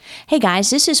Hey guys,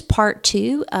 this is part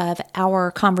 2 of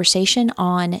our conversation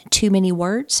on too many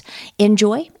words.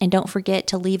 Enjoy, and don't forget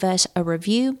to leave us a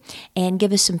review and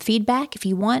give us some feedback if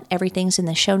you want. Everything's in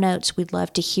the show notes. We'd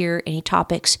love to hear any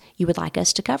topics you would like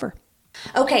us to cover.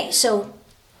 Okay, so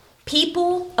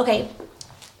people,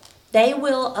 they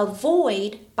will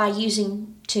avoid by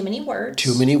using too many words.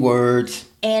 Too many words.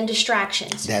 And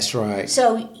distractions. That's right.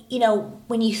 So,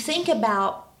 when you think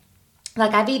about,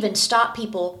 like, I've even stopped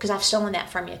people, because I've stolen that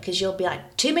from you, because you'll be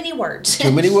like, too many words. Too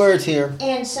many words here.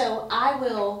 And so I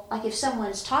will, like, if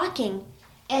someone's talking,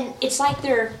 and it's like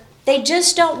they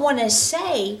just don't want to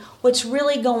say what's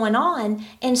really going on,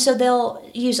 and so they'll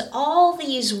use all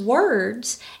these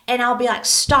words, and I'll be like,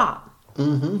 stop.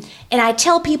 Mm-hmm. And I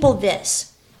tell people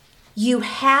this: you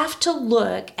have to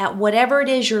look at whatever it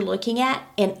is you're looking at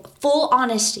in full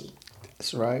honesty.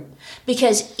 That's right.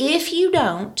 Because if you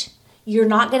don't, you're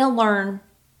not going to learn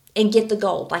and get the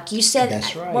gold. Like you said,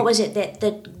 that's right. What was it? That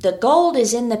the gold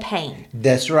is in the pain.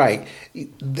 That's right.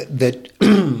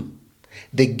 The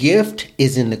gift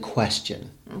is in the question.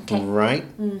 Okay. Right?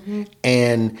 Mm-hmm.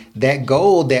 And that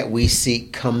gold that we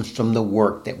seek comes from the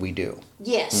work that we do.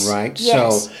 Yes. Right?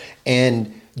 Yes. So,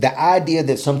 and the idea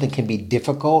that something can be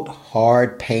difficult,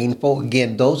 hard, painful,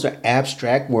 again, those are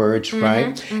abstract words, mm-hmm,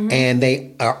 right? Mm-hmm. And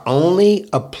they are only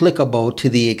applicable to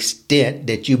the extent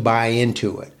that you buy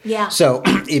into it. Yeah. So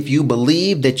if you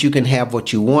believe that you can have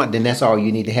what you want, then that's all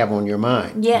you need to have on your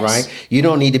mind, yes, right? You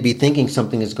don't need to be thinking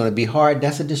something is going to be hard.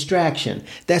 That's a distraction.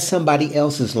 That's somebody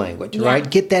else's language, yeah, right?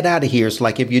 Get that out of here. It's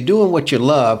like if you're doing what you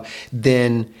love,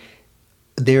 then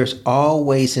there's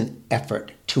always an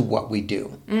effort to what we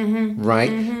do, mm-hmm, right?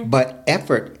 Mm-hmm. But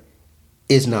effort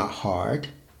is not hard.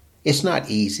 It's not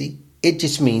easy. It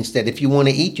just means that if you want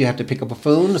to eat, you have to pick up a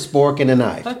spoon, a spork, and a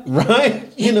knife,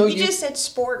 right? You just said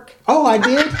spork. Oh, I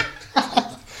did?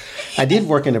 I did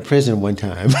work in a prison one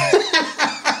time.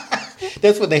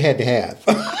 That's what they had to have.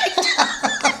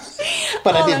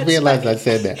 But I didn't realize I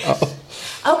said that.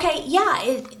 Oh. Okay,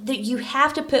 yeah, you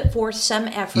have to put forth some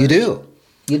effort. You do.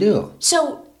 You do.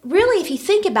 So really, if you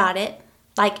think about it,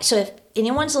 like, so if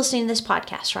anyone's listening to this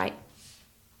podcast, right,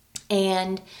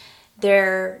 and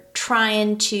they're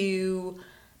trying to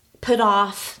put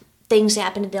off things that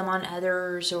happen to them on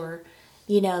others, or,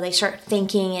 they start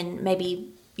thinking and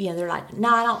maybe, they're like, no,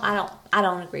 I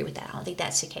don't agree with that. I don't think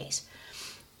that's the case.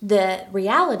 The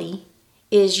reality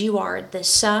is you are the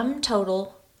sum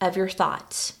total of your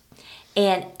thoughts,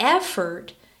 and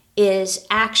effort is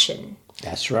action.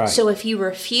 That's right. So if you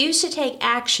refuse to take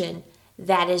action,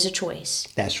 that is a choice.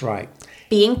 That's right.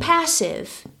 Being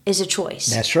passive is a choice.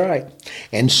 That's right.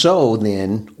 And so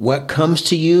then what comes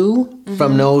to you, mm-hmm,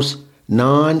 from those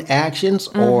non-actions,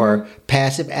 mm-hmm, or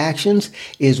passive actions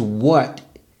is what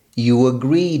you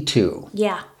agreed to.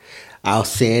 Yeah. I'll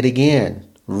say it again,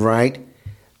 right?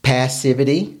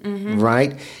 Passivity, mm-hmm,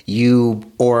 right?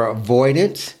 Or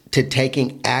avoidance to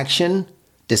taking action,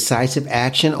 decisive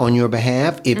action on your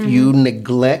behalf. If, mm-hmm, you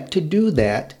neglect to do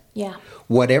that, yeah,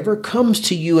 whatever comes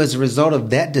to you as a result of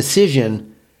that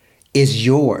decision is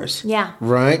yours. Yeah.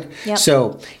 Right? Yep.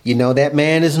 So, that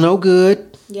man is no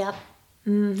good. Yep.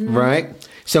 Mm-hmm. Right?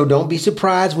 So don't be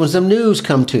surprised when some news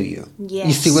come to you. Yes.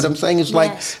 You see what I'm saying? It's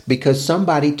like, because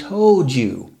somebody told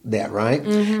you that, right?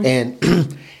 Mm-hmm.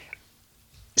 And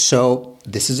so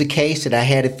this is a case that I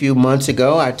had a few months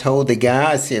ago. I told the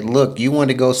guy, I said, look, you want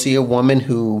to go see a woman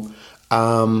who,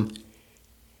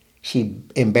 she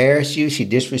embarrassed you, she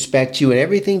disrespected you, and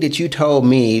everything that you told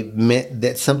me meant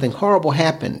that something horrible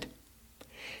happened.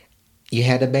 You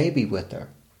had a baby with her.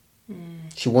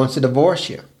 She wants to divorce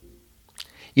you.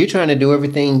 You're trying to do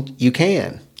everything you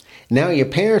can. Now your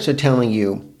parents are telling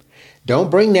you, don't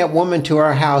bring that woman to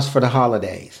our house for the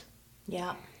holidays.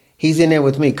 Yeah. He's in there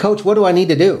with me. Coach, what do I need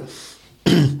to do?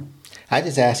 I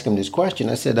just asked him this question.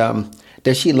 I said,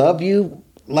 does she love you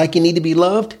like you need to be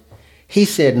loved? He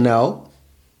said no.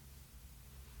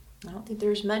 I don't think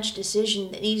there's much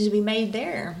decision that needs to be made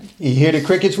there. You hear the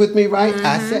crickets with me, right? Mm-hmm.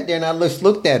 I sat there and I just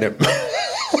looked at him.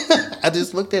 I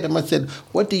just looked at him. I said,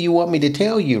 what do you want me to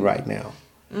tell you right now?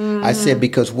 Mm-hmm. I said,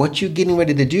 because what you're getting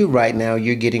ready to do right now,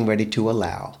 you're getting ready to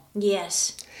allow.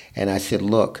 Yes. And I said,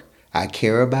 look, I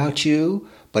care about you.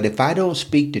 But if I don't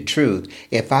speak the truth,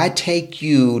 if I take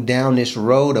you down this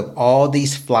road of all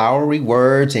these flowery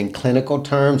words and clinical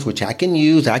terms, which I can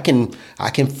use, I can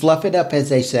fluff it up, as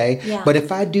they say. Yeah. But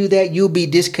if I do that, you'll be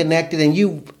disconnected, and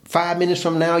you 5 minutes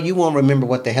from now, you won't remember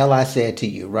what the hell I said to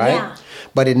you, right? Yeah.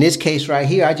 But in this case right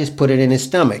here, I just put it in his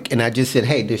stomach, and I just said,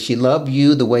 hey, does she love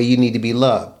you the way you need to be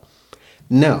loved?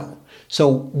 No. So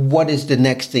what is the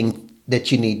next thing that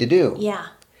you need to do? Yeah.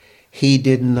 He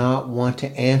did not want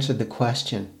to answer the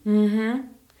question. Mm-hmm.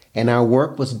 and our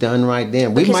work was done right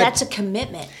then. Because that's a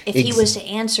commitment. If he was to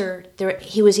answer,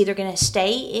 he was either going to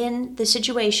stay in the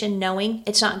situation knowing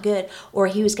it's not good, or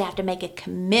he was going to have to make a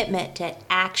commitment to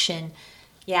action.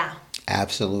 Yeah.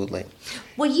 Absolutely.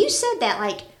 Well, you said that,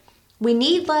 like, we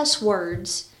need less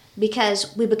words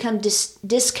because we become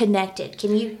disconnected.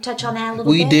 Can you touch on that a little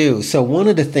bit? We do. So one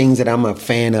of the things that I'm a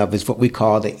fan of is what we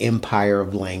call the empire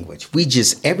of language. We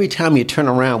just, every time you turn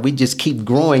around, we just keep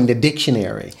growing the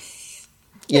dictionary.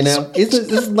 You know,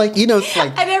 it's like, you know, it's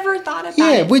like, I never thought about it.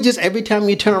 Yeah, we just, every time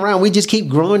you turn around, we just keep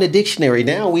growing the dictionary.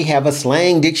 Now we have a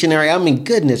slang dictionary. I mean,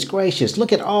 goodness gracious,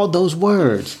 look at all those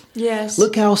words. Yes.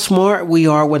 Look how smart we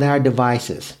are with our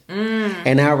devices.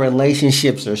 And our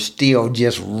relationships are still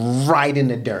just right in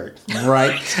the dirt,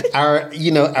 right?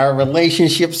 Our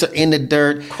relationships are in the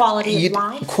dirt. Quality of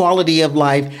life. Quality of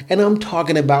life. And I'm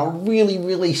talking about really,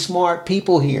 really smart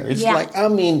people here. It's like, I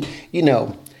mean,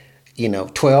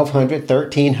 1,200,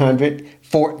 1,300,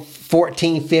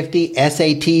 1450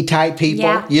 SAT type people.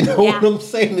 Yeah. You know what I'm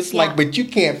saying? It's like, but you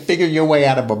can't figure your way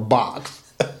out of a box.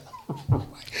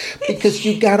 Because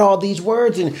you got all these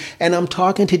words, and I'm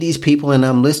talking to these people and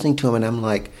I'm listening to them and I'm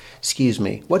like, excuse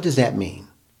me, what does that mean?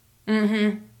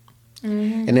 And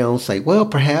they'll say, well,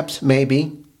 perhaps,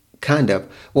 maybe, kind of.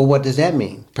 Well, what does that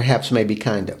mean? Perhaps, maybe,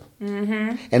 kind of.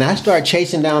 And I start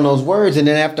chasing down those words, and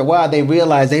then after a while they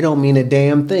realize they don't mean a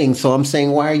damn thing. So I'm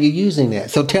saying, why are you using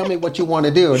that? So tell me what you want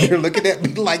to do. And they're looking at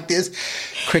me like this.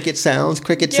 Cricket sounds.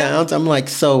 I'm like,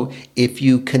 so if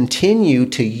you continue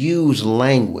to use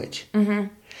language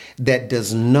that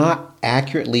does not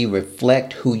accurately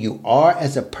reflect who you are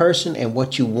as a person and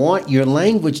what you want, your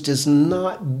language does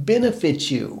not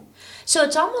benefit you. So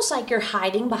it's almost like you're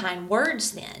hiding behind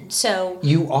words then. So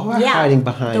you are hiding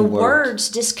behind the words. The words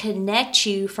disconnect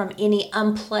you from any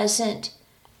unpleasant,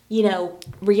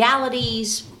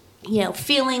 realities,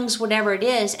 feelings, whatever it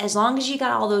is. As long as you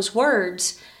got all those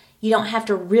words, you don't have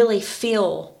to really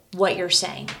feel what you're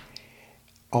saying.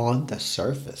 On the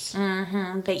surface.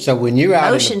 But so when you're out,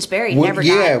 emotions buried, never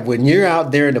die. When you're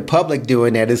out there in the public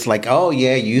doing that, it's like, oh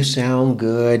yeah, you sound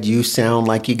good. You sound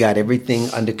like you got everything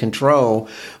under control.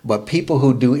 But people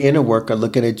who do inner work are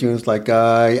looking at you and it's like,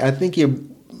 I think you're.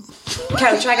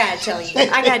 Coach, I gotta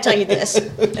tell you this,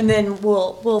 and then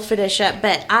we'll finish up.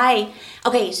 But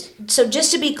so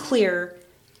just to be clear,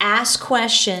 ask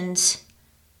questions.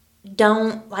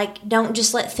 Don't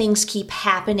just let things keep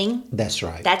happening. That's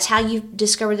right. That's how you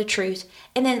discover the truth.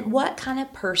 And then what kind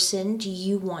of person do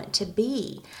you want to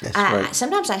be? That's right.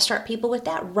 Sometimes I start people with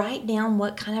that. Write down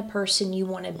what kind of person you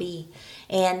want to be.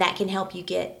 And that can help you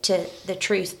get to the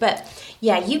truth. But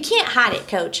yeah, you can't hide it,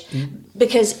 Coach,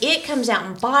 because it comes out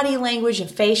in body language and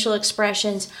facial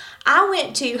expressions. I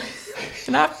went to,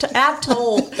 and I've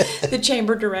told the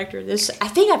chamber director this. I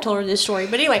think I've told her this story.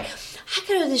 But anyway, I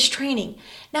go to this training.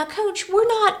 Now, Coach, we're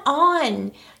not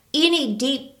on any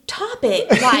deep topic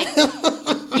like,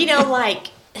 like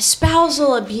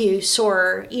spousal abuse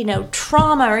or,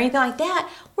 trauma or anything like that.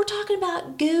 We're talking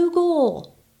about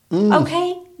Google.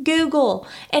 Okay? Google.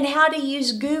 And how to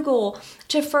use Google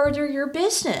to further your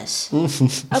business.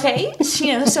 Okay?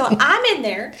 So I'm in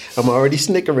there. I'm already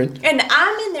snickering. And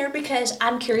I'm in there because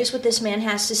I'm curious what this man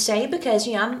has to say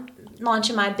because, I'm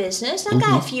launching my business. I've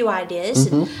got a few ideas.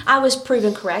 And I was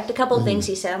proven correct. A couple of things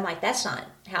he said, I'm like, that's not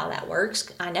how that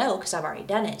works. I know because I've already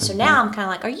done it. So now I'm kind of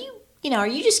like, are you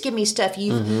just giving me stuff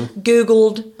you've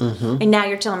Googled and now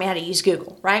you're telling me how to use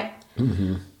Google, right?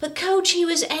 But Coach, he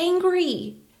was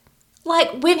angry.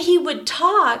 Like when he would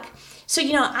talk, so,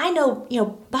 I know,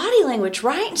 body language,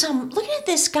 right? And so I'm looking at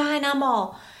this guy and I'm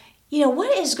all,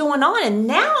 what is going on? And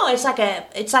now it's like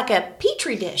a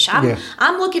petri dish.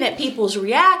 I'm looking at people's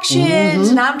reactions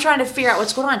and I'm trying to figure out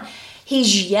what's going on.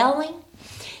 He's yelling.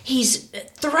 He's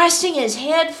thrusting his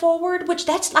head forward, which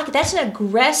that's an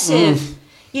aggressive,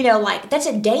 that's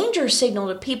a danger signal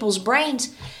to people's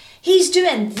brains. He's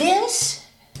doing this.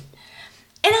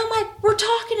 And I'm like, we're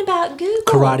talking about Google.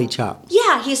 Karate chop.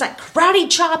 Yeah, he's like karate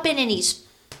chopping and he's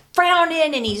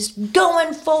frowning and he's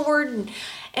going forward.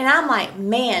 And I'm like,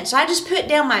 man. So I just put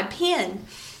down my pen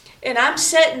and I'm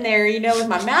sitting there, with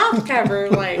my mouth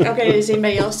covered like, okay, does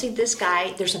anybody else see this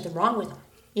guy? There's something wrong with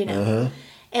him,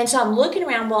 And so I'm looking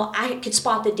around. Well, I could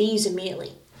spot the D's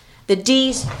immediately. The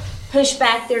D's push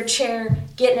back their chair,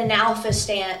 get in an alpha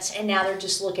stance, and now they're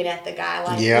just looking at the guy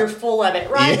like you're full of it,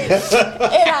 right?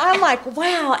 And I'm like,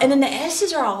 wow. And then the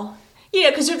S's are all,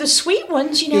 because they're the sweet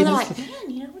ones, they're like,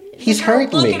 man, he's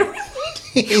hurting me. Why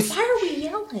are we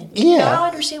yelling? Yeah. I don't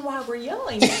understand why we're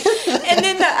yelling. And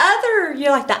then the other,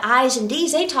 like the I's and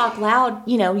D's, they talk loud,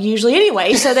 usually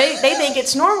anyway, so they think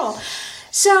it's normal.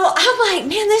 So I'm like,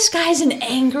 man, this guy's an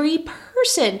angry person.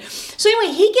 person. So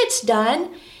anyway, he gets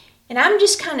done, and I'm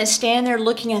just kind of standing there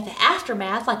looking at the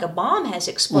aftermath like a bomb has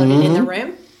exploded in the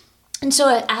room. And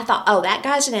so I thought, oh, that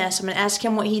guy's an S. I'm going to ask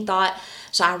him what he thought.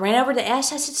 So I ran over to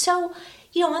S. I said, so,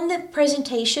 on the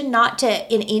presentation, not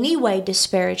to in any way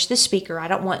disparage the speaker. I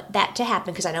don't want that to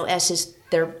happen because I know S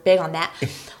they're big on that.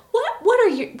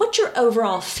 What's your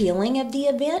overall feeling of the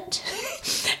event?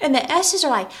 And the S's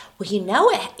are like, well,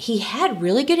 he had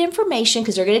really good information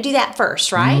because they're going to do that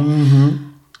first, right? Mm-hmm.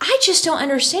 I just don't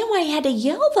understand why he had to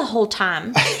yell the whole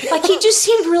time. Like, he just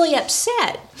seemed really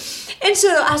upset. And so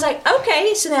I was like,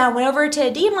 okay. So then I went over to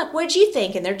a D. I'm like, what did you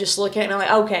think? And they're just looking at me. I'm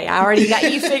like, okay, I already got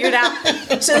you figured out.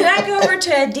 So then I go over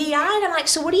to a DI, and I'm like,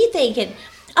 so what are you thinking?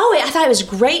 Oh, I thought it was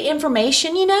great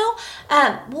information, Well,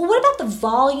 what about the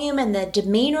volume and the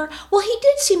demeanor? Well, he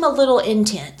did seem a little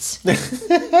intense.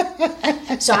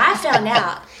 So I found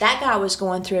out that guy was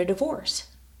going through a divorce.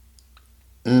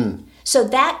 So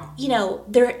that,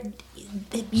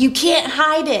 you can't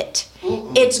hide it.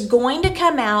 It's going to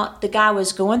come out. The guy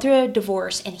was going through a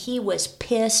divorce, and he was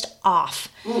pissed off.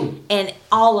 And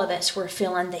all of us were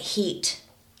feeling the heat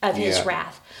of his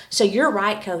wrath. So you're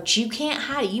right, Coach. You can't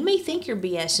hide it. You may think you're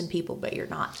BSing people, but you're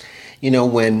not.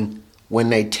 When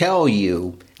they tell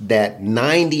you that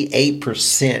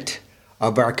 98%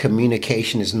 of our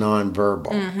communication is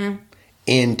nonverbal,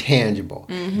 intangible,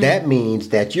 that means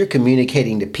that you're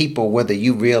communicating to people whether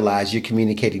you realize you're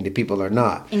communicating to people or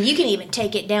not. And you can even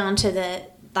take it down to the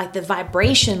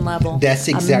vibration level. That's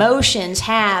exactly. Emotions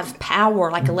have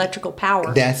power, like electrical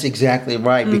power. That's exactly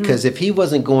right. Because if he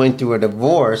wasn't going through a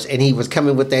divorce and he was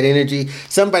coming with that energy,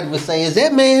 somebody would say, is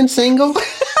that man single?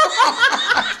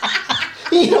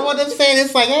 You know what I'm saying?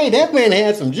 It's like, hey, that man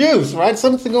had some juice, right?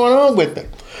 Something going on with him.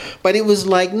 But it was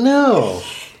like, no.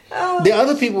 Oh. The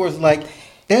other people was like,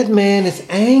 that man is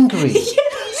angry.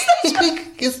 Yes, that's right.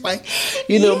 It's like,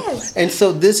 yes. And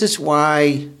so this is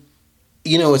why,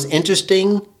 it's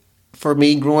interesting for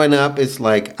me growing up. It's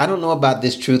like, I don't know about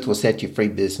this truth will set you free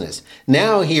business.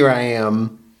 Now here I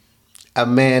am, a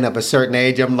man of a certain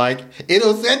age. I'm like,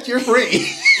 it'll set you free.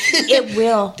 It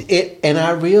will. And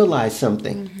I realized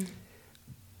something.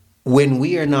 When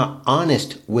we are not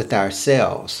honest with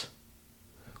ourselves,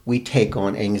 we take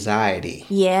on anxiety.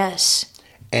 Yes.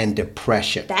 And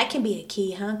depression. That can be a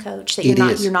key, huh, Coach? That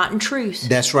you're not in truth.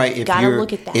 That's right. You gotta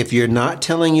look at that. If you're not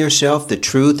telling yourself the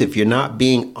truth, if you're not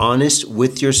being honest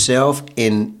with yourself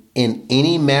in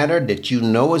any matter that you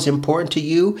know is important to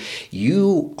you,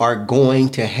 you are going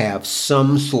to have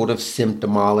some sort of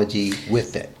symptomology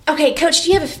with it. Okay, Coach,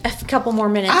 do you have a couple more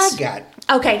minutes? I got.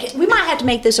 Okay, we might have to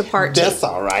make this a part 2. That's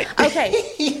all right.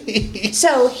 Okay.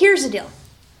 So here's the deal.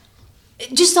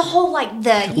 Just the whole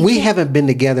we haven't been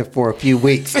together for a few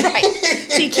weeks. Right.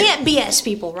 So you can't BS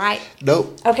people, right?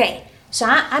 Nope. Okay. So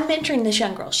I'm mentoring this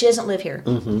young girl. She doesn't live here.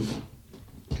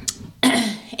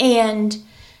 And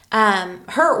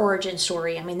her origin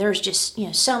story, I mean, there's just,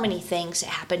 so many things that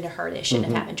happened to her that shouldn't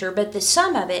have happened to her. But the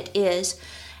sum of it is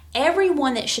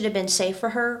everyone that should have been safe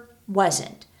for her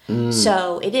wasn't.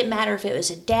 So it didn't matter if it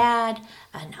was a dad,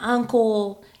 an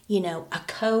uncle, a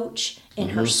coach in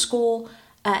her school.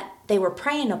 They were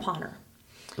preying upon her.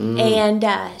 And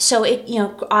so it,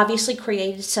 obviously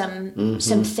created some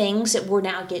things that we're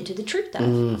now getting to the truth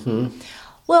of.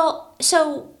 Well,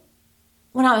 so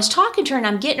when I was talking to her and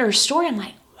I'm getting her story, I'm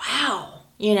like, wow.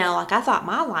 I thought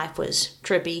my life was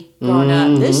trippy growing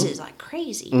up. This is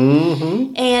crazy.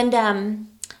 And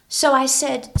so I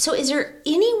said, so is there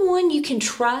anyone you can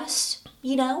trust,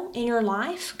 in your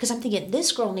life? Because I'm thinking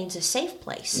this girl needs a safe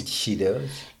place. She does.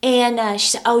 And she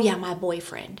said, oh, yeah, my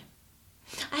boyfriend.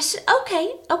 I said,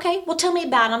 okay. Well, tell me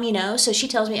about him, So she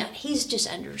tells me he's just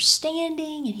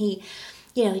understanding and he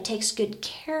takes good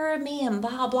care of me and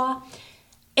blah, blah.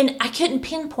 And I couldn't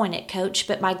pinpoint it, Coach,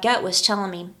 but my gut was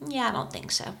telling me, yeah, I don't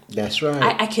think so. That's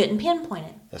right. I couldn't pinpoint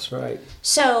it. That's right.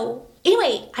 So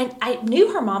anyway, I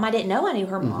knew her mom. I didn't know I knew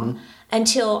her mom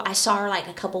until I saw her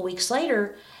a couple weeks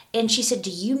later. And she said, do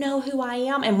you know who I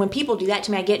am? And when people do that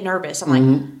to me, I get nervous. I'm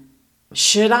like,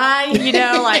 should I?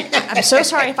 I'm so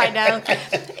sorry if I don't.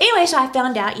 Anyway, so I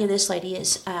found out, this lady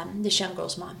is this young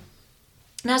girl's mom.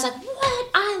 And I was like, what?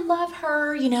 I love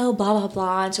her, blah, blah,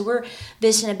 blah. And so we're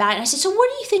visiting about it. And I said, so what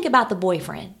do you think about the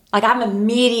boyfriend? I'm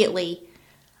immediately,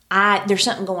 there's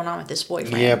something going on with this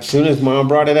boyfriend. Yeah, as soon as Mom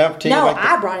brought it up to you? No,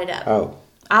 I brought it up. Oh.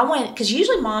 I went, because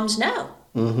usually moms know.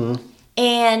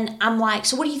 And I'm like,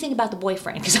 so what do you think about the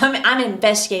boyfriend? Because I'm in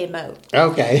investigative mode.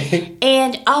 Okay.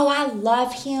 And, I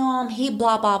love him. He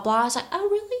blah, blah, blah. I was like, oh,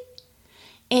 really?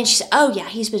 And she said, oh, yeah,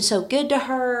 he's been so good to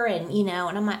her. And, and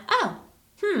I'm like, oh,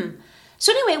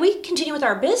 So anyway, we continue with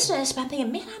our business. But I'm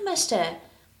thinking, man, I must have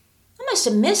I must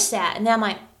have missed that. And then I'm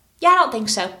like, yeah, I don't think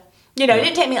so. It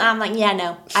didn't take me. I'm like, yeah,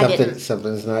 no, I didn't.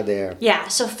 Something's not there. Yeah.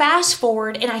 So fast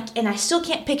forward, and I still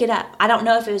can't pick it up. I don't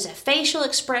know if it was a facial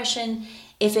expression,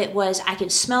 if it was I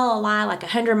could smell a lie like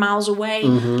 100 miles away.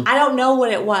 I don't know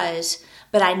what it was,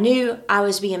 but I knew I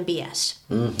was being BS'd.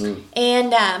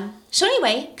 And so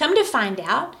anyway, come to find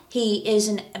out, he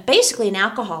is basically an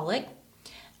alcoholic.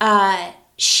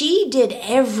 She did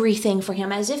everything for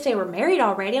him as if they were married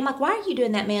already. I'm like, why are you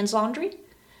doing that man's laundry?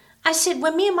 I said,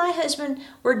 when me and my husband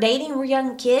were dating, we're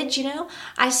young kids,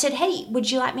 I said, hey, would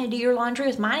you like me to do your laundry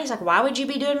with mine? He's like, why would you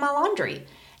be doing my laundry?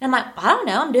 And I'm like, I don't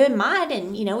know, I'm doing mine.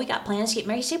 And, we got plans to get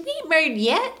married. He said, we ain't married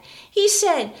yet. He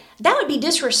said, that would be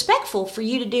disrespectful for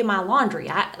you to do my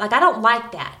laundry. I don't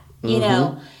like that,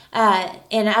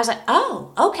 And I was like,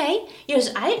 oh, okay.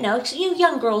 I didn't know, because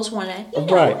young girls want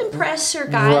to, impress their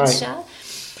guy and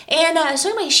stuff. And so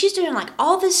anyway, she's doing like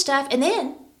all this stuff. And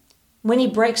then when he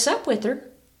breaks up with her,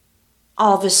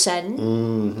 all of a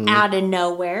sudden, out of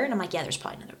nowhere, and I'm like, yeah, there's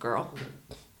probably another girl.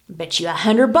 Bet you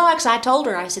 $100. I told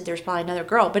her, I said, there's probably another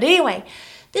girl. But anyway,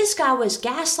 this guy was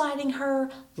gaslighting her,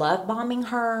 love bombing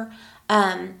her,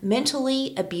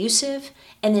 mentally abusive,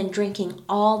 and then drinking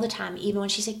all the time. Even when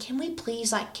she said, can we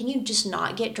please, can you just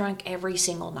not get drunk every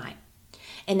single night?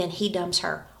 And then he dumps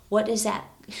her. What is that?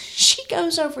 She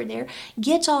goes over there,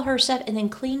 gets all her stuff, and then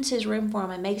cleans his room for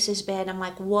him and makes his bed. I'm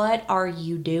like, what are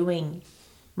you doing?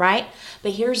 Right?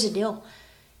 But here's the deal.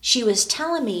 She was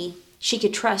telling me she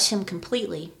could trust him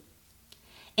completely.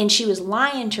 And she was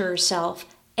lying to herself.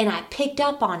 And I picked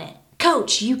up on it.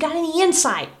 Coach, you got any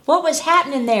insight? What was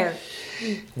happening there?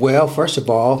 Well, first of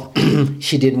all,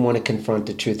 she didn't want to confront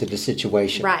the truth of the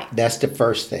situation. Right. That's the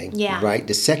first thing. Yeah. Right.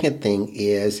 The second thing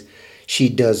is she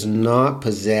does not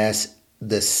possess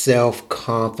the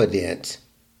self-confidence.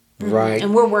 Right.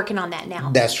 And we're working on that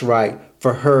now. That's right.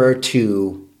 For her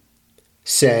to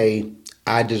say,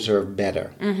 I deserve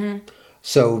better.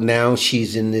 So now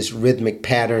she's in this rhythmic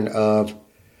pattern of,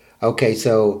 okay,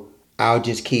 so I'll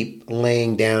just keep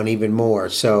laying down even more.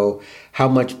 So how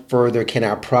much further can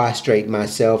I prostrate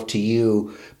myself to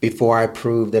you before I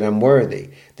prove that I'm worthy?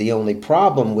 The only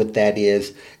problem with that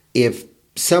is if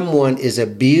someone is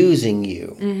abusing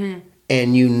you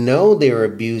and they're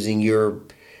abusing your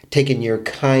taking your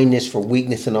kindness for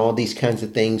weakness and all these kinds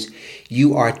of things,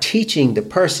 you are teaching the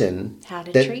person how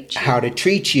to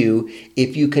treat you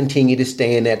if you continue to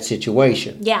stay in that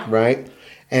situation. Yeah. Right?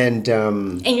 And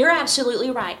you're absolutely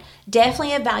right.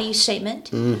 Definitely a value statement.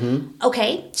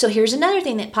 Okay, so here's another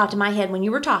thing that popped in my head when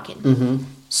you were talking.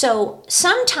 So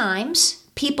sometimes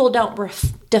people don't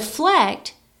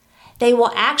deflect. They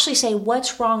will actually say,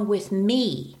 what's wrong with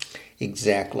me?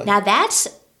 Exactly. Now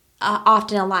that's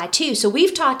often a lie too. So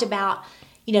we've talked about,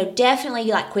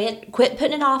 definitely quit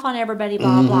putting it off on everybody,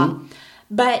 blah, blah.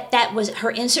 But that was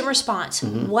her instant response.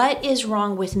 What is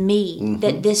wrong with me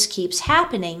that this keeps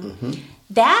happening?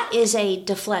 That is a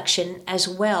deflection as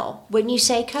well. Wouldn't you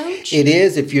say, Coach? It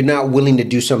is if you're not willing to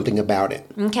do something about it.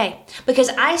 Okay. Because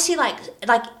I see like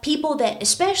people that,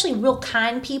 especially real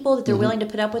kind people, that they're willing to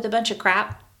put up with a bunch of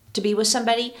crap to be with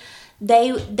somebody,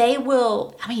 they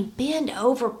will, bend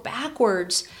over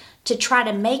backwards to try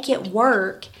to make it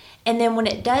work. And then when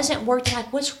it doesn't work, they're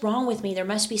like, what's wrong with me? There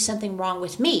must be something wrong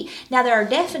with me. Now, there are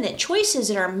definite choices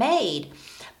that are made,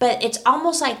 but it's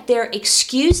almost like they're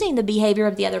excusing the behavior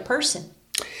of the other person.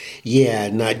 Yeah,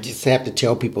 and I just have to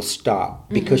tell people stop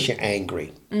because you're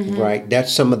angry, right? That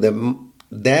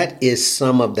is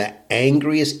some of the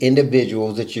angriest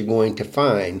individuals that you're going to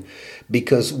find,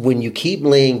 because when you keep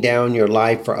laying down your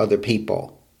life for other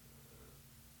people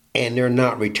and they're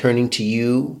not returning to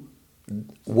you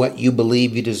what you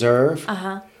believe you deserve,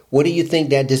 where do you think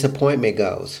that disappointment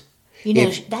goes?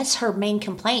 That's her main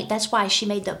complaint. That's why she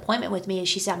made the appointment with me, is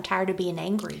she said, I'm tired of being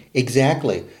angry.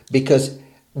 Exactly. Because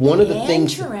one of the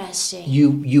things,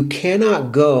 you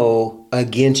cannot go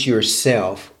against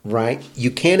yourself, right?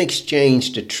 You can't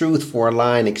exchange the truth for a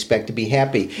lie and expect to be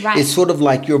happy. Right. It's sort of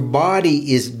like your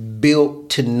body is built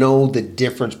to know the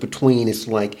difference between, it's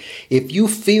like, if you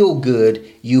feel good,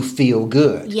 you feel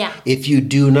good. Yeah. If you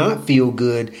do not feel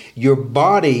good, your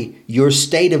body, your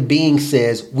state of being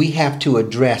says, we have to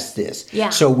address this. Yeah.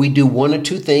 So we do one or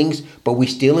two things, but we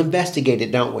still investigate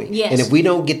it, don't we? Yes. And if we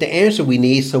don't get the answer we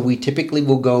need, so we typically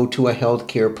will go to a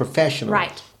healthcare professional.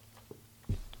 Right.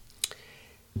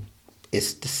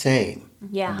 It's the same.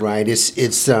 Yeah. Right.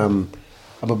 It's I'm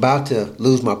about to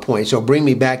lose my point, so bring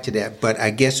me back to that. But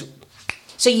I guess.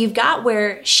 So you've got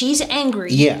where she's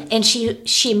angry. Yeah. And she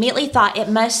immediately thought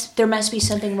there must be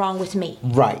something wrong with me.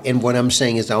 Right. And what I'm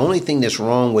saying is the only thing that's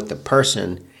wrong with the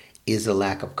person is a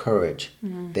lack of courage.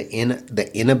 The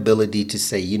inability to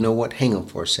say, you know what, hang on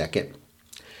for a second.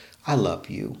 I love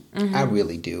you. I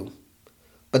really do.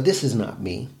 But this is not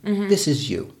me. This is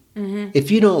you.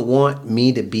 If you don't want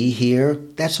me to be here,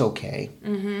 that's okay.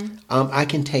 I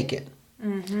can take it.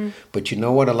 But you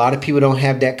know what? A lot of people don't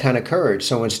have that kind of courage.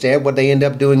 So instead, what they end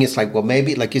up doing is like, well,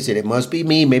 maybe, like you said, it must be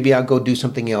me. Maybe I'll go do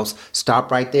something else. Stop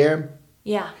right there.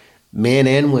 Yeah. Men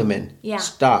and women. Yeah.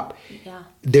 Stop. Yeah.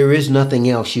 There is nothing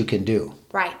else you can do.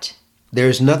 Right.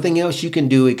 There's nothing else you can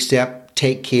do except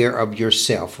take care of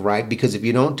yourself, right? Because if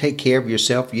you don't take care of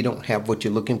yourself, you don't have what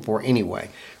you're looking for anyway,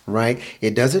 right?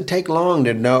 It doesn't take long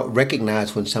to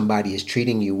recognize when somebody is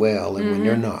treating you well and when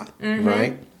you're not,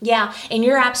 right? Yeah, and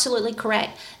you're absolutely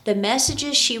correct. The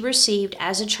messages she received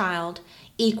as a child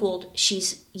equaled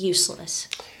she's useless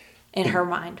in her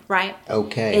mind, right?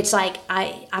 Okay. It's like,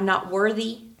 I'm not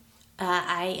worthy.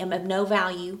 I am of no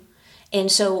value.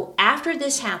 And so after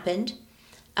this happened,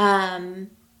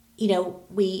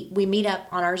 we meet up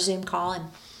on our Zoom call, and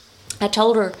I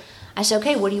told her, I said,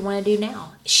 okay, what do you want to do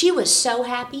now? She was so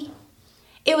happy.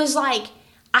 It was like,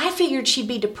 I figured she'd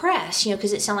be depressed,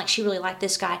 because it sounded like she really liked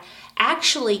this guy.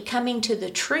 Actually coming to the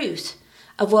truth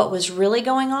of what was really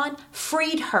going on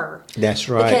freed her. That's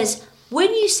right. Because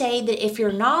wouldn't you say that if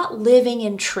you're not living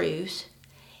in truth,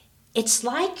 it's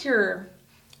like you're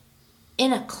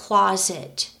in a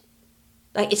closet.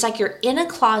 Like it's like you're in a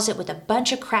closet with a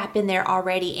bunch of crap in there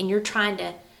already, and you're trying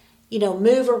to,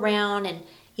 move around and,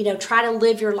 try to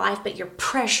live your life, but you're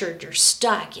pressured, you're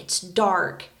stuck, it's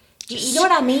dark. You know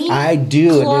what I mean? I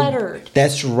do. Cluttered.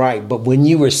 That's right. But when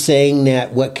you were saying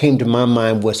that, what came to my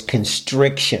mind was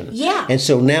constriction. Yeah. And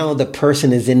so now the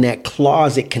person is in that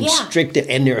closet constricted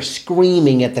and they're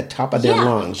screaming at the top of their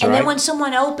lungs, and right? then when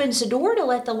someone opens the door to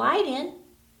let the light in,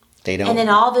 they don't. And then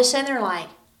all of a sudden they're like,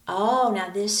 oh, now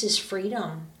this is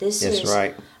freedom. That's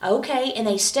right. Okay. And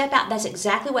they step out. That's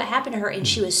exactly what happened to her. And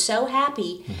she was so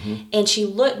happy. And she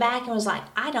looked back and was like,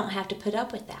 I don't have to put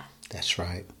up with that. That's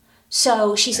right.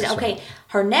 So she said, That's okay, right.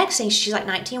 Her next thing, she's like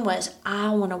 19, was, I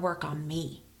want to work on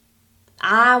me.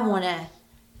 I want to,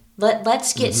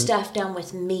 let's get stuff done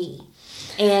with me.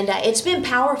 And it's been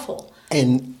powerful.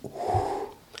 And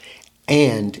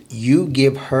you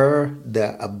give her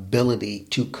the ability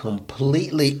to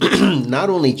completely not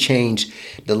only change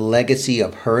the legacy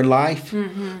of her life,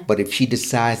 but if she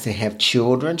decides to have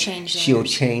children, she'll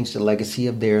change the legacy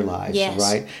of their lives,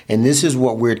 right? And this is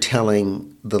what we're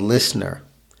telling the listener.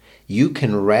 You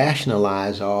can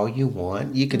rationalize all you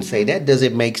want. You can say, that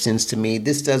doesn't make sense to me.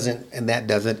 This doesn't, and that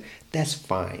doesn't. That's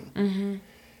fine.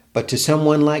 But to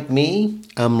someone like me,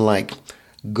 I'm like,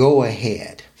 go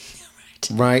ahead.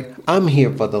 Right? I'm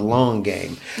here for the long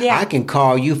game. Yeah. I can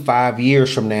call you 5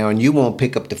 years from now and you won't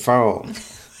pick up the phone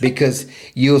because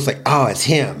you'll say, oh, it's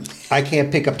him. I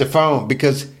can't pick up the phone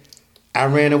because I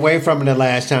ran away from him the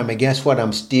last time. And guess what?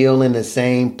 I'm still in the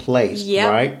same place.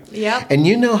 Right? Yep. And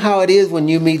you know how it is when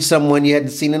you meet someone you hadn't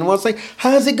seen in a while. It's like,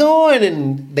 how's it going?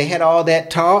 And they had all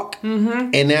that talk.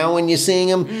 And now when you're seeing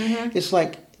them, it's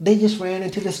like they just ran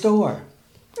into the store.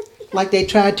 Like they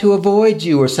tried to avoid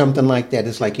you or something like that.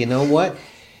 It's like, you know what?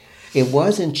 It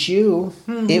wasn't you.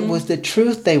 It was the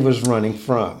truth they was running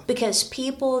from. Because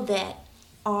people that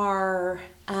are,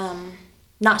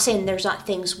 not saying there's not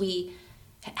things we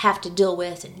have to deal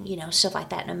with and, stuff like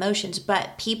that and emotions,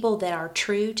 but people that are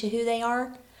true to who they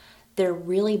are, they're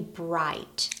really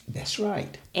bright. That's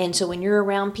right. And so when you're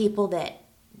around people that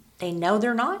they know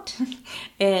they're not,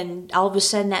 and all of a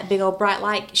sudden that big old bright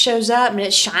light shows up and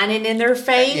it's shining in their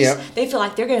face, they feel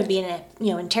like they're going to be in a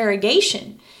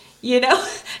interrogation,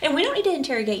 and we don't need to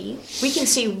interrogate you. We can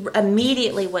see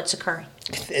immediately what's occurring.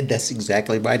 That's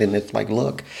exactly right. And it's like,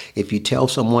 look, if you tell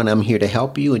someone I'm here to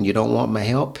help you and you don't want my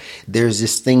help, there's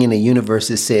this thing in the universe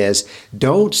that says,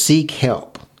 don't seek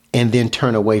help and then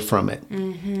turn away from it.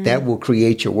 That will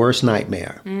create your worst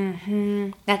nightmare.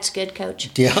 That's good, Coach.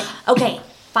 Yeah. Okay.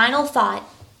 Final thought.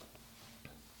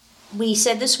 We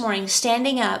said this morning,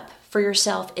 standing up for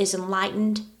yourself is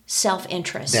enlightened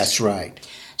self-interest. That's right.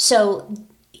 So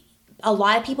a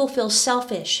lot of people feel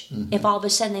selfish if all of a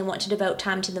sudden they want to devote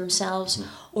time to themselves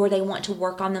or they want to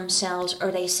work on themselves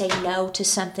or they say no to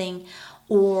something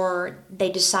or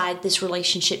they decide this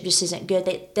relationship just isn't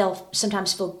good. They'll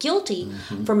sometimes feel guilty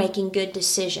for making good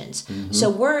decisions.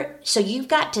 So you've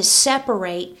got to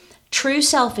separate true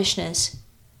selfishness,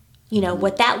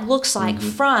 what that looks like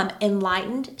from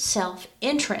enlightened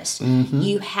self-interest.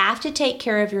 You have to take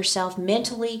care of yourself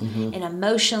mentally and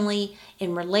emotionally,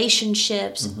 in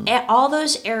relationships, all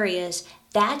those areas.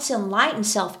 That's enlightened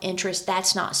self-interest.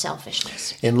 That's not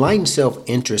selfishness. Enlightened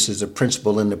self-interest is a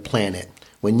principle in the planet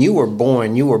When you were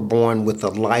born with a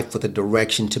life, with a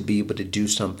direction to be able to do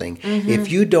something.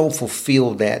 If you don't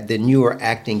fulfill that, then you are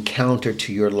acting counter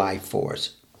to your life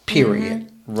force,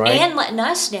 period. Right? And letting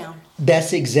us down.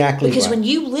 That's exactly Because right. when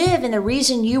you live in the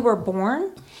reason you were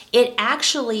born, it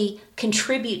actually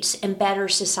contributes and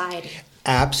betters society.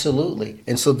 Absolutely.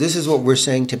 And so this is what we're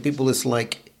saying to people. It's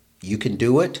like, you can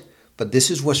do it, but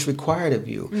this is what's required of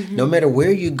you. No matter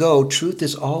where you go, truth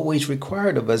is always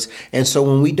required of us. And so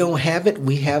when we don't have it,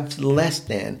 we have less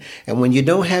than. And when you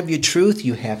don't have your truth,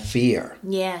 you have fear.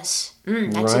 Yes.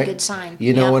 That's a good sign.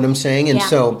 You know what I'm saying? And Yeah.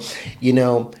 so,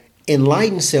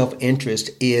 enlightened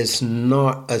self-interest is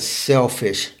not a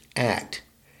selfish act.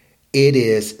 It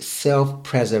is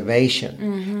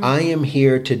self-preservation. I am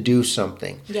here to do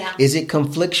something. Yeah. Is it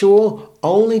conflictual?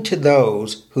 Only to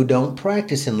those who don't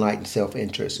practice enlightened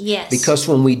self-interest. Yes. Because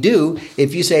when we do,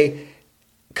 if you say,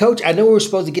 Coach, I know we're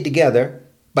supposed to get together,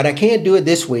 but I can't do it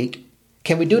this week.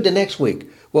 Can we do it the next week?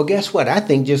 Well, guess what? I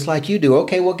think just like you do.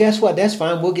 Okay, well, guess what? That's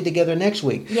fine. We'll get together next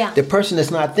week. Yeah. The person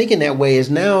that's not thinking that way is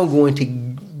now going to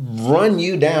run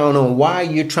you down on why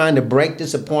you're trying to break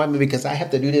this appointment because I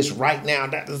have to do this right now.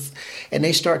 And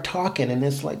they start talking, and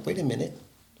it's like, wait a minute.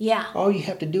 Yeah. All you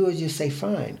have to do is just say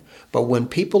fine. But when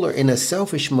people are in a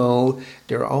selfish mode,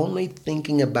 they're only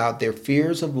thinking about their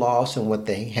fears of loss and what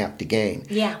they have to gain.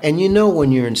 Yeah. And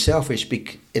when you're in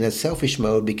a selfish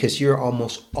mode because you're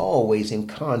almost always in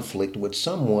conflict with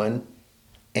someone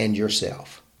and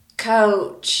yourself.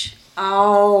 Coach.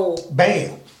 Oh,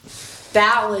 Bam.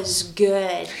 that was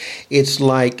good. It's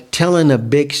like telling a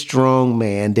big, strong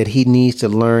man that he needs to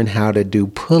learn how to do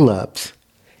pull-ups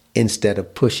instead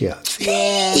of push-ups.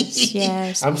 Yes,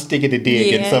 yes. I'm sticking a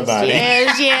dig in somebody.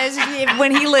 Yes.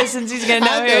 When he listens, he's going to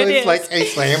know I who know, it it's is. like,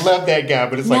 hey, I love that guy,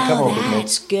 but it's like, come on, big man.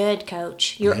 That's good,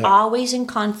 Coach. You're always in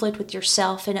conflict with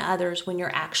yourself and others when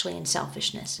you're actually in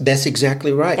selfishness. That's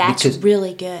exactly right. That's because,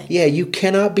 really good. yeah, you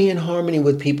cannot be in harmony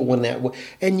with people when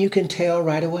and you can tell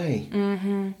right away.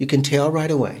 You can tell right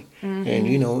away. And,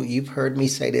 you've heard me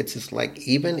say this. It's like,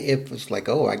 even if it's like,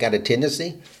 oh, I got a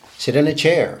tendency, sit in a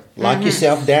chair, lock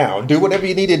yourself down, do whatever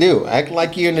you need to do. Act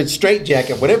like you're in a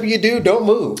straitjacket. Whatever you do, don't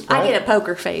move. Right? I get a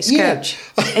poker face, Yeah. Coach.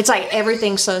 It's like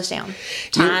everything slows down.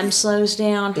 Time slows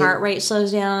down, heart rate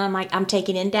slows down. I'm like, I'm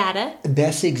taking in data.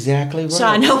 That's exactly right. So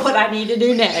I know what I need to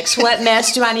do next. What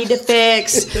mess do I need to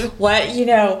fix?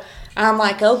 I'm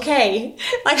like, okay.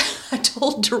 Like I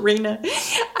told Dorena,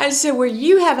 I said, where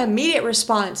you have immediate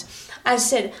response. I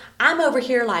said, I'm over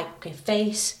here like, okay,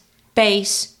 face,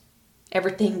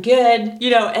 everything good,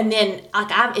 and then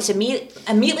it's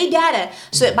immediately data,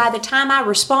 so that by the time I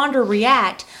respond or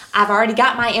react, I've already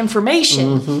got my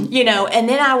information, and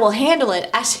then I will handle it.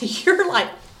 I said, you're like,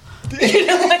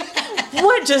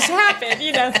 what just happened,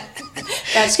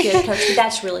 That's good, Coach.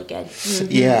 That's really good.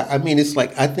 Yeah, I mean, it's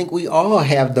like, I think we all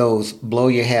have those blow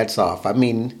your hats off. I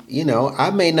mean,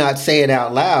 I may not say it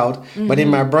out loud, but in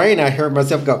my brain, I heard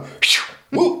myself go,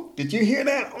 whoa, did you hear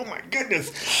that? Oh my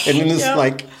goodness. And then it's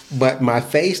like, but my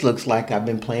face looks like I've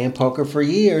been playing poker for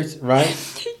years, right?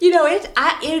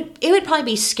 It would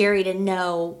probably be scary to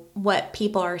know what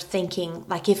people are thinking,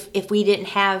 like if we didn't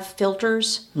have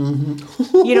filters. You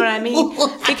know what I mean?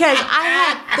 Because I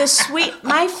had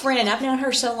my friend, I've known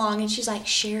her so long, and she's like,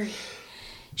 Sherry,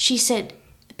 she said,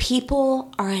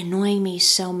 people are annoying me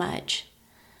so much.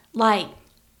 Like,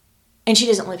 and she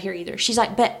doesn't live here either. She's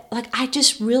like, but like, I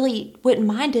just really wouldn't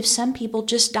mind if some people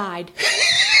just died.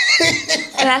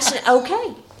 And I said,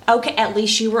 okay, at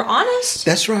least you were honest.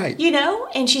 That's right.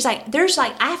 And she's like,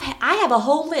 I have a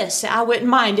whole list that I wouldn't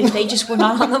mind if they just were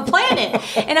not on the planet.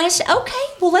 And I said, okay,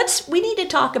 well, we need to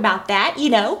talk about that,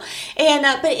 and,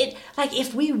 but it, like,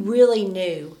 if we really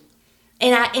knew,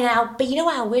 but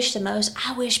what I wish the most?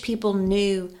 I wish people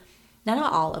knew, now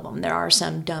not all of them, there are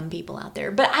some dumb people out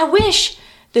there, but I wish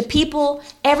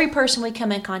every person we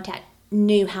come in contact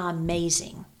knew how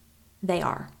amazing they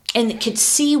are and could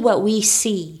see what we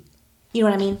see. You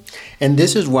know what I mean? And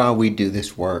this is why we do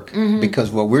this work,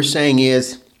 because what we're saying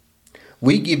is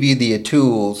we give you the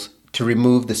tools to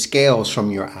remove the scales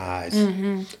from your eyes,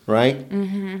 right?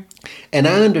 And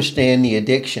I understand the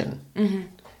addiction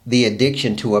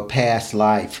to a past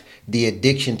life, the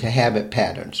addiction to habit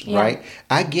patterns, right?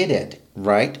 I get it,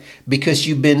 right? Because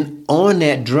you've been on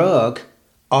that drug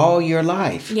all your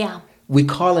life. Yeah. We're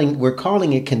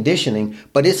calling it conditioning,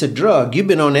 but it's a drug. You've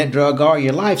been on that drug all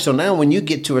your life. So now when you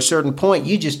get to a certain point,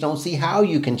 you just don't see how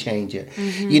you can change it.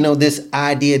 This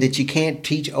idea that you can't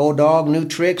teach old dog new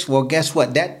tricks. Well, guess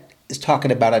what? That is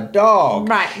talking about a dog.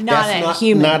 Right, not a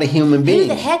human. Not a human being. Who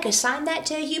the heck assigned that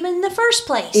to a human in the first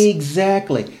place?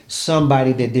 Exactly.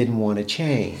 Somebody that didn't want to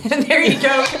change. There you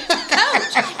go.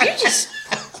 Coach,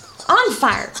 on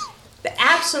fire.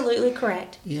 Absolutely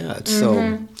correct. Yeah.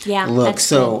 So, Yeah, look, that's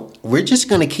so we're just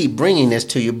going to keep bringing this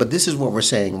to you, but this is what we're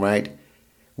saying, right?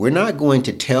 We're not going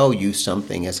to tell you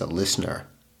something as a listener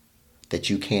that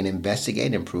you can't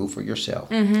investigate and prove for yourself.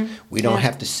 We don't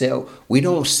have to sell. We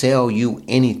don't sell you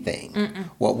anything.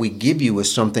 What we give you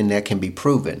is something that can be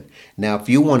proven. Now, if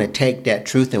you want to take that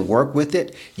truth and work with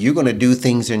it, you're going to do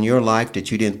things in your life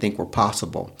that you didn't think were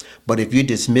possible. But if you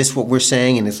dismiss what we're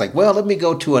saying and it's like, well, let me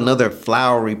go to another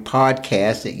flowery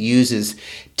podcast that uses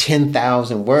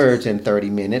 10,000 words in 30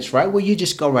 minutes, right? Well, you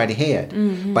just go right ahead.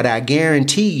 But I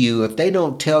guarantee you, if they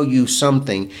don't tell you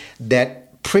something that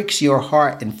pricks your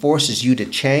heart and forces you to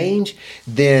change,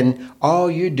 then all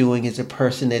you're doing is a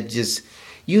person that just,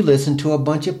 you listen to a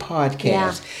bunch of podcasts.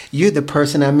 Yeah. You're the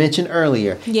person I mentioned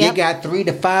earlier. Yep. You got 3,000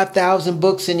 to 5,000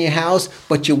 books in your house,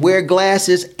 but you wear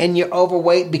glasses and you're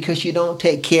overweight because you don't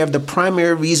take care of the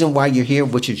primary reason why you're here,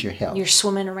 which is your health. You're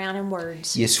swimming around in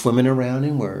words. You're swimming around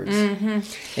in words.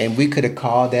 And we could have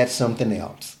called that something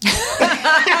else.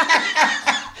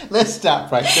 Let's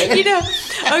stop right there.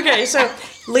 Okay, so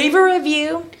leave a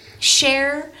review,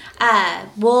 share.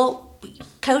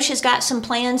 Coach has got some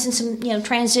plans and some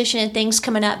transition and things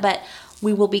coming up, but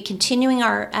we will be continuing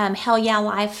our Hell Yeah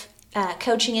Life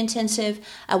coaching intensive.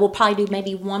 We'll probably do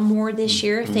maybe one more this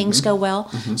year if things go well.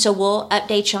 So we'll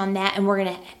update you on that,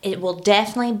 and it will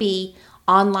definitely be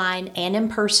online and in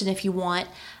person if you want.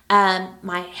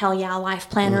 My Hell Yeah Life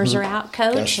planners are out,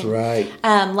 Coach. That's right.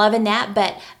 Loving that.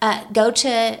 But go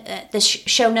to the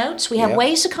show notes. We have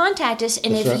ways to contact us.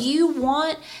 And if you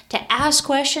want to ask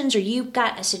questions or you've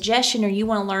got a suggestion or you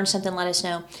want to learn something, let us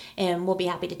know. And we'll be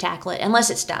happy to tackle it. Unless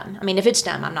it's dumb. I mean, if it's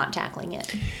dumb, I'm not tackling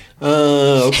it.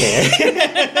 Okay.